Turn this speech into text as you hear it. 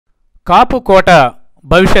కాపు కోట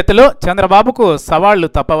భవిష్యత్తులో చంద్రబాబుకు సవాళ్లు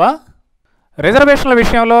తప్పవా? రిజర్వేషన్ల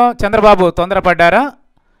విషయంలో చంద్రబాబు తొందరపడ్డారా?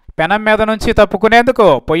 పెనం మీద నుంచి తప్పుకునేందుకు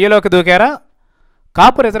పొయ్యిలోకి దూకారా?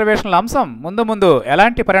 కాపు రిజర్వేషన్ల అంశం ముందు ముందు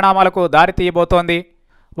ఎలాంటి పరిణామాలకు దారి తీయబోతోంది?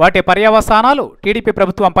 వాటి పర్యవసానాలు టీడీపీ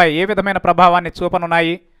ప్రభుత్వంపై ఏ విధమైన ప్రభావాన్ని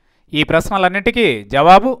చూపనున్నాయి? ఈ ప్రశ్నలన్నింటికీ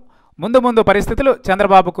జవాబు ముందు ముందు పరిస్థితులు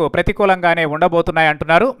చంద్రబాబుకు ప్రతికూలంగానే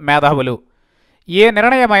ఉండబోతున్నాయంటున్నారు మేధావులు. ఏ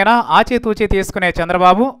నిర్ణయమైనా ఆచితూచి తీసుకునే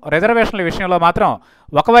చంద్రబాబు రిజర్వేషన్ల విషయంలో మాత్రం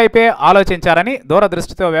ఒకవైపే ఆలోచించారని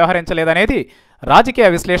దూరదృష్టితో వ్యవహరించలేదనేది రాజకీయ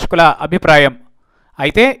విశ్లేషకుల అభిప్రాయం.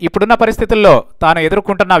 అయితే ఇప్పుడున్న పరిస్థితుల్లో తాను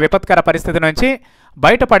ఎదుర్కొంటున్న విపత్కర పరిస్థితి నుంచి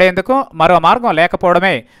బయటపడేందుకు మరో మార్గం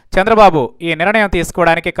లేకపోవడమే చంద్రబాబు ఈ నిర్ణయం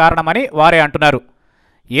తీసుకోవడానికి కారణమని వారే అంటున్నారు.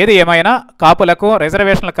 ఏది ఏమైనా కాపులకు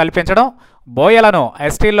రిజర్వేషన్లు కల్పించడం, బోయలను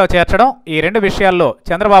ఎస్టీల్లో చేర్చడం ఈ రెండు విషయాల్లో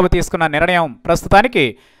చంద్రబాబు తీసుకున్న నిర్ణయం ప్రస్తుతానికి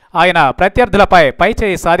ఆయన ప్రత్యర్థులపై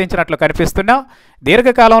పైచేయి సాధించినట్లు కనిపిస్తున్నా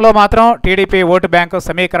దీర్ఘకాలంలో మాత్రం టీడీపీ ఓటు బ్యాంకు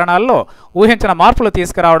సమీకరణాల్లో ఊహించిన మార్పులు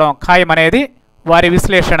తీసుకురావడం ఖాయమనేది వారి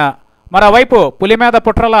విశ్లేషణ. మరోవైపు పులిమేద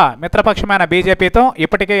పుట్రల మిత్రపక్షమైన బీజేపీతో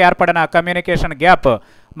ఇప్పటికే ఏర్పడిన కమ్యూనికేషన్ గ్యాప్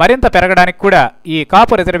మరింత పెరగడానికి కూడా ఈ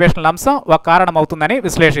కాపు రిజర్వేషన్ల అంశం ఒక కారణమవుతుందని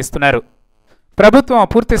విశ్లేషిస్తున్నారు. ప్రభుత్వం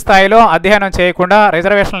పూర్తి స్థాయిలో అధ్యయనం చేయకుండా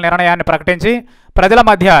రిజర్వేషన్ల నిర్ణయాన్ని ప్రకటించి ప్రజల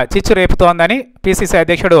మధ్య చిచ్చు రేపుతోందని పీసీసీ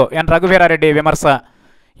అధ్యక్షుడు ఎన్ రఘువీరారెడ్డి విమర్శ.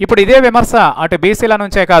 ఇప్పుడు ఇదే విమర్శ అటు బీసీల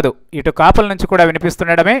నుంచే కాదు ఇటు కాపుల నుంచి కూడా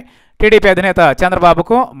వినిపిస్తుండడమే టీడీపీ అధినేత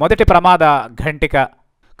చంద్రబాబుకు మొదటి ప్రమాద ఘంటిక.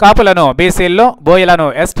 కాపులను బీసీల్లో, బోయలను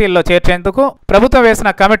ఎస్టీల్లో చేర్చేందుకు ప్రభుత్వం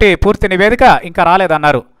వేసిన కమిటీ పూర్తి నివేదిక ఇంకా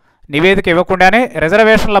రాలేదన్నారు. నివేదిక ఇవ్వకుండానే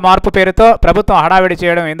రిజర్వేషన్ల మార్పు పేరుతో ప్రభుత్వం హడావిడి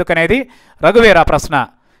చేయడం ఎందుకనేది రఘువీరా ప్రశ్న.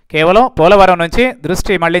 కేవలం పోలవరం నుంచి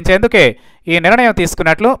దృష్టి మళ్లించేందుకే ఈ నిర్ణయం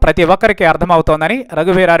తీసుకున్నట్లు ప్రతి ఒక్కరికి అర్థమవుతోందని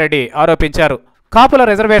రఘువీరారెడ్డి ఆరోపించారు. కాపుల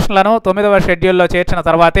రిజర్వేషన్లను 9వ షెడ్యూల్లో చేర్చిన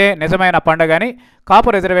తర్వాతే నిజమైన పండుగని కాపు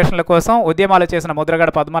రిజర్వేషన్ల కోసం ఉద్యమాలు చేసిన ముద్రగడ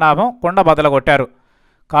పద్మనాభం కుండ బదలగొట్టారు.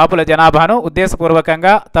 కాపుల జనాభాను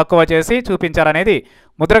ఉద్దేశపూర్వకంగా తక్కువ చేసి చూపించారనేది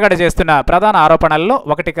ముద్రగడ చేస్తున్న ప్రధాన ఆరోపణల్లో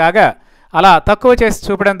ఒకటి కాగా, అలా తక్కువ చేసి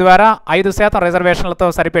చూపడం ద్వారా 5% రిజర్వేషన్లతో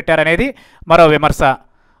సరిపెట్టారనేది మరో విమర్శ.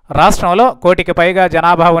 రాష్ట్రంలో 1 కోటికి పైగా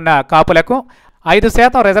జనాభా ఉన్న కాపులకు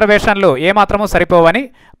 5% రిజర్వేషన్లు ఏమాత్రమూ సరిపోవని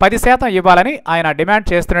 10% ఇవ్వాలని ఆయన డిమాండ్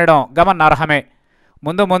చేస్తుండడం గమనార్హమే.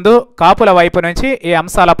 ముందు ముందు కాపుల వైపు నుంచి ఈ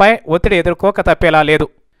అంశాలపై ఒత్తిడి ఎదుర్కోక తప్పేలా లేదు.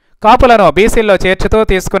 కాపులను బీసీల్లో చేర్చుతూ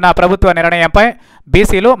తీసుకున్న ప్రభుత్వ నిర్ణయంపై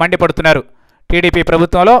బీసీలు మండిపడుతున్నారు. టీడీపీ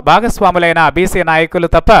ప్రభుత్వంలో భాగస్వాములైన బీసీ నాయకులు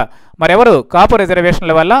తప్ప మరెవరూ కాపు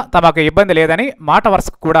రిజర్వేషన్ల వల్ల తమకు ఇబ్బంది లేదని మాట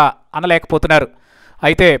వరుసకు కూడా అనలేకపోతున్నారు.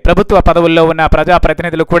 అయితే ప్రభుత్వ పదవుల్లో ఉన్న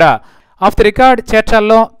ప్రజాప్రతినిధులు కూడా ఆఫ్ ది రికార్డ్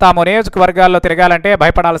చర్చల్లో తాము నియోజకవర్గాల్లో తిరగాలంటే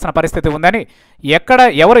భయపడాల్సిన పరిస్థితి ఉందని, ఎక్కడ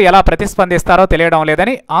ఎవరు ఎలా ప్రతిస్పందిస్తారో తెలియడం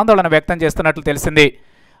లేదని ఆందోళన వ్యక్తం చేస్తున్నట్లు తెలిసింది.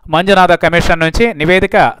 మంజునాథ కమిషన్ నుంచి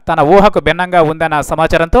నివేదిక తన ఊహకు భిన్నంగా ఉందన్న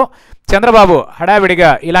సమాచారంతో చంద్రబాబు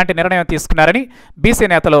హడావిడిగా ఇలాంటి నిర్ణయం తీసుకున్నారని బీసీ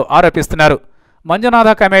నేతలు ఆరోపిస్తున్నారు. మంజునాథ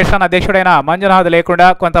కమిషన్ అధ్యక్షుడైన మంజునాథ్ లేకుండా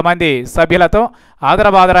కొంతమంది సభ్యులతో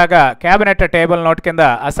ఆదరబాదరాగా కేబినెట్ టేబుల్ నోట్ కింద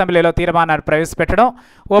అసెంబ్లీలో తీర్మానాన్ని ప్రవేశపెట్టడం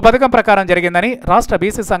ఓ పథకం ప్రకారం జరిగిందని రాష్ట్ర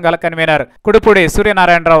బీసీ సంఘాల కన్వీనర్ కుడుపూడి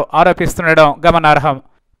సూర్యనారాయణరావు ఆరోపిస్తుండడం గమనార్హం.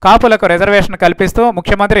 కాపులకు రిజర్వేషన్ కల్పిస్తూ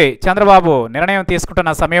ముఖ్యమంత్రి చంద్రబాబు నిర్ణయం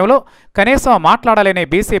తీసుకుంటున్న సమయంలో కనీసం మాట్లాడలేని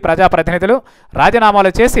బీసీ ప్రజాప్రతినిధులు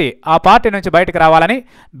రాజీనామాలు చేసి ఆ పార్టీ నుంచి బయటకు రావాలని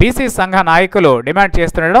బీసీ సంఘ నాయకులు డిమాండ్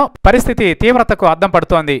చేస్తుండడం పరిస్థితి తీవ్రతకు అద్దం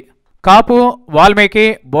పడుతోంది. కాపు, వాల్మీకి,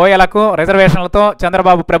 బోయలకు రిజర్వేషన్లతో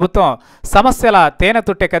చంద్రబాబు ప్రభుత్వం సమస్యల తేనె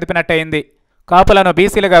తుట్టె కదిపినట్టయింది. కాపులను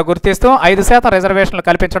బీసీలుగా గుర్తిస్తూ 5% రిజర్వేషన్లు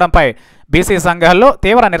కల్పించడంపై బీసీ సంఘాల్లో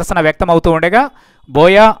తీవ్ర నిరసన వ్యక్తమవుతూ ఉండగా,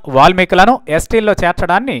 బోయ, వాల్మీకులను ఎస్టీల్లో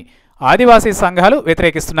చేర్చడాన్ని ఆదివాసీ సంఘాలు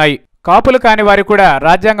వ్యతిరేకిస్తున్నాయి. కాపులు కాని వారు కూడా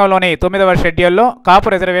రాజ్యాంగంలోని 9వ షెడ్యూల్లో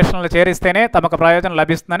కాపు రిజర్వేషన్లు చేరిస్తేనే తమకు ప్రయోజనం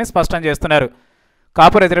లభిస్తుందని స్పష్టం చేస్తున్నారు.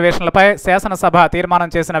 కాపు రిజర్వేషన్లపై శాసనసభ తీర్మానం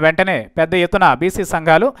చేసిన వెంటనే పెద్ద ఎత్తున బీసీ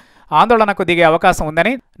సంఘాలు ఆందోళనకు దిగే అవకాశం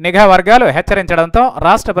ఉందని నిఘా వర్గాలు హెచ్చరించడంతో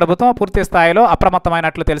రాష్ట్ర ప్రభుత్వం పూర్తి స్థాయిలో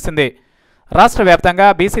అప్రమత్తమైనట్లు తెలిసింది. రాష్ట్ర వ్యాప్తంగా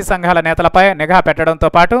బీసీ సంఘాల నేతలపై నిఘా పెట్టడంతో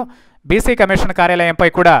పాటు బీసీ కమిషన్ కార్యాలయంపై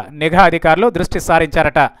కూడా నిఘా అధికారులు దృష్టి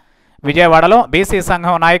సారించారట. విజయవాడలో బీసీ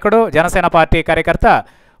సంఘం నాయకుడు, జనసేన పార్టీ కార్యకర్త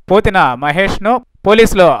పోతిన మహేష్ను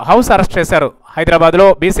పోలీసులు హౌస్ అరెస్ట్ చేశారు. హైదరాబాద్లో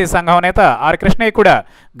బీసీ సంఘం నేత ఆర్ కృష్ణయ్య కూడా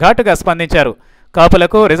ఘాటుగా స్పందించారు.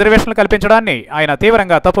 కాపులకు రిజర్వేషన్లు కల్పించడాన్ని ఆయన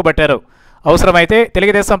తీవ్రంగా తప్పుబట్టారు. అవసరమైతే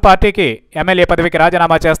తెలుగుదేశం పార్టీకి ఎమ్మెల్యే పదవికి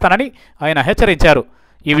రాజీనామా చేస్తానని ఆయన హెచ్చరించారు.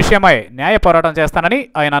 ఈ విషయమై న్యాయ పోరాటం చేస్తానని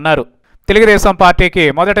ఆయన అన్నారు. తెలుగుదేశం పార్టీకి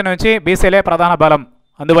మొదటి నుంచి బీసీలే ప్రధాన బలం.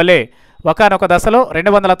 అందువల్లే ఒకానొక దశలో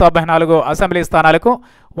 294 అసెంబ్లీ స్థానాలకు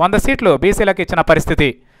 100 సీట్లు బీసీలకు ఇచ్చిన పరిస్థితి.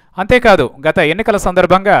 అంతేకాదు గత ఎన్నికల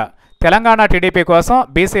సందర్భంగా తెలంగాణ టీడీపీ కోసం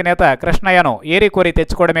బీసీ నేత కృష్ణయ్యను ఏరి కోరి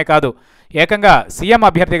తెచ్చుకోవడమే కాదు, ఏకంగా సీఎం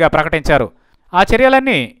అభ్యర్థిగా ప్రకటించారు. ఆ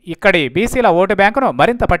చర్యలన్నీ ఇక్కడి బీసీల ఓటు బ్యాంకును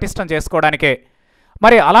మరింత పటిష్టం చేసుకోవడానికే.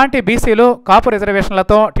 మరి అలాంటి బీసీలు కాపు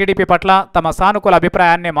రిజర్వేషన్లతో టీడీపీ పట్ల తమ సానుకూల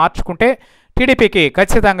అభిప్రాయాన్ని మార్చుకుంటే టీడీపీకి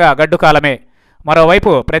ఖచ్చితంగా గడ్డుకాలమే.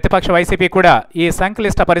 మరోవైపు ప్రతిపక్ష వైసీపీ కూడా ఈ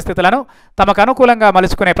సంక్లిష్ట పరిస్థితులను తమకు అనుకూలంగా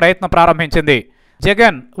మలుచుకునే ప్రయత్నం ప్రారంభించింది.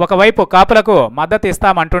 జగన్ ఒకవైపు కాపులకు మద్దతు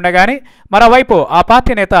ఇస్తామంటుండగాని మరోవైపు ఆ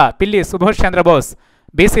పార్టీ నేత పిల్లి సుభాష్ చంద్రబోస్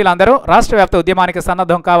బీసీలందరూ రాష్ట్ర వ్యాప్త ఉద్యమానికి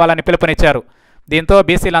సన్నద్ధం కావాలని పిలుపునిచ్చారు. దీంతో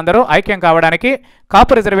బీసీలందరూ ఐక్యం కావడానికి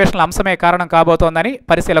కాపు రిజర్వేషన్ల అంశమే కారణం కాబోతోందని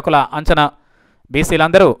పరిశీలకుల అంచనా.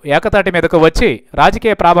 బీసీలందరూ ఏకతాటి మీదకు వచ్చి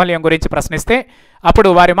రాజకీయ ప్రాబల్యం గురించి ప్రశ్నిస్తే అప్పుడు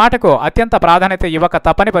వారి మాటకు అత్యంత ప్రాధాన్యత ఇవ్వక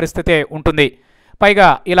తప్పని పరిస్థితే ఉంటుంది. పైగా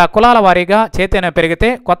ఇలా కులాల వారీగా చైతన్యం పెరిగితే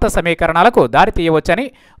కొత్త సమీకరణాలకు దారితీయవచ్చని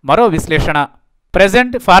మరో విశ్లేషణ.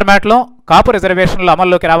 ప్రెజెంట్ ఫార్మాట్లో కాపు రిజర్వేషన్లు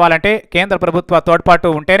అమల్లోకి రావాలంటే కేంద్ర ప్రభుత్వ తోడ్పాటు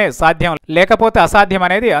ఉంటేనే సాధ్యం, లేకపోతే అసాధ్యం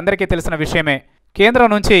అనేది అందరికీ తెలిసిన విషయమే. కేంద్రం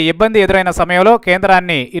నుంచి ఇబ్బంది ఎదురైన సమయంలో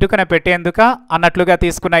కేంద్రాన్ని ఇరుకున పెట్టేందుక అన్నట్లుగా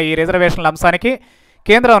తీసుకున్న ఈ రిజర్వేషన్ల అంశానికి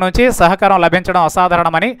కేంద్రం నుంచి సహకారం లభించడం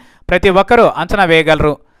అసాధారణమని ప్రతి ఒక్కరూ అంచనా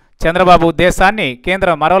వేయగలరు. చంద్రబాబు ఉద్దేశాన్ని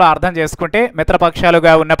కేంద్రం మరోలా అర్థం చేసుకుంటే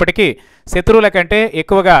మిత్రపక్షాలుగా ఉన్నప్పటికీ శత్రువుల కంటే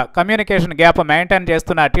ఎక్కువగా కమ్యూనికేషన్ గ్యాప్ మెయింటైన్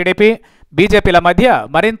చేస్తున్న టీడీపీ, బీజేపీల మధ్య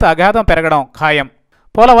మరింత అగాధం పెరగడం ఖాయం.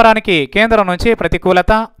 పోలవరానికి కేంద్రం నుంచి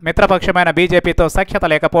ప్రతికూలత, మిత్రపక్షమైన బీజేపీతో సఖ్యత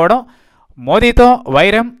లేకపోవడం, మోదీతో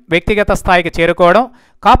వైరం వ్యక్తిగత స్థాయికి చేరుకోవడం,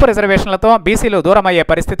 కాపు రిజర్వేషన్లతో బీసీలు దూరమయ్యే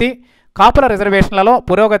పరిస్థితి, కాపుల రిజర్వేషన్లలో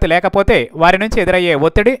పురోగతి లేకపోతే వారి నుంచి ఎదురయ్యే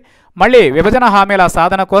ఒత్తిడి, మళ్లీ విభజన హామీల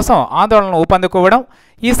సాధన కోసం ఆందోళనలు ఊపందుకోవడం,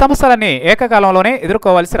 ఈ సమస్యలన్నీ ఏకకాలంలోనే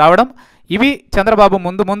ఎదుర్కోవాల్సి రావడం ఇవి చంద్రబాబు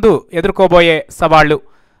ముందు ఎదుర్కోబోయే సవాళ్లు.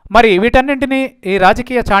 మరి వీటన్నింటినీ ఈ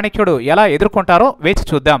రాజకీయ చాణక్యుడు ఎలా ఎదుర్కొంటారో వేచి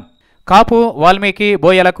చూద్దాం. కాపు, వాల్మీకి,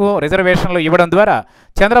 బోయలకు రిజర్వేషన్లు ఇవ్వడం ద్వారా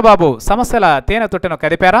చంద్రబాబు సమస్యల తేనెతుట్టెను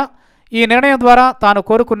కదిపారా? ఈ నిర్ణయం ద్వారా తాను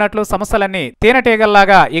కోరుకున్నట్లు సమస్యలన్నీ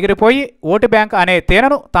తేనెటీగల్లాగా ఎగిరిపోయి ఓటు బ్యాంక్ అనే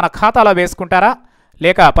తేనెను తన ఖాతాలో వేసుకుంటారా?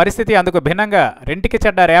 లేక పరిస్థితి అందుకు భిన్నంగా రెంటికి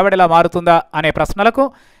చెడ్డ రేవడిలా మారుతుందా అనే ప్రశ్నలకు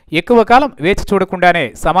ఎక్కువ కాలం వేచి చూడకుండానే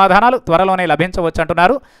సమాధానాలు త్వరలోనే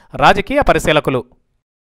లభించవచ్చంటున్నారు రాజకీయ పరిశీలకులు.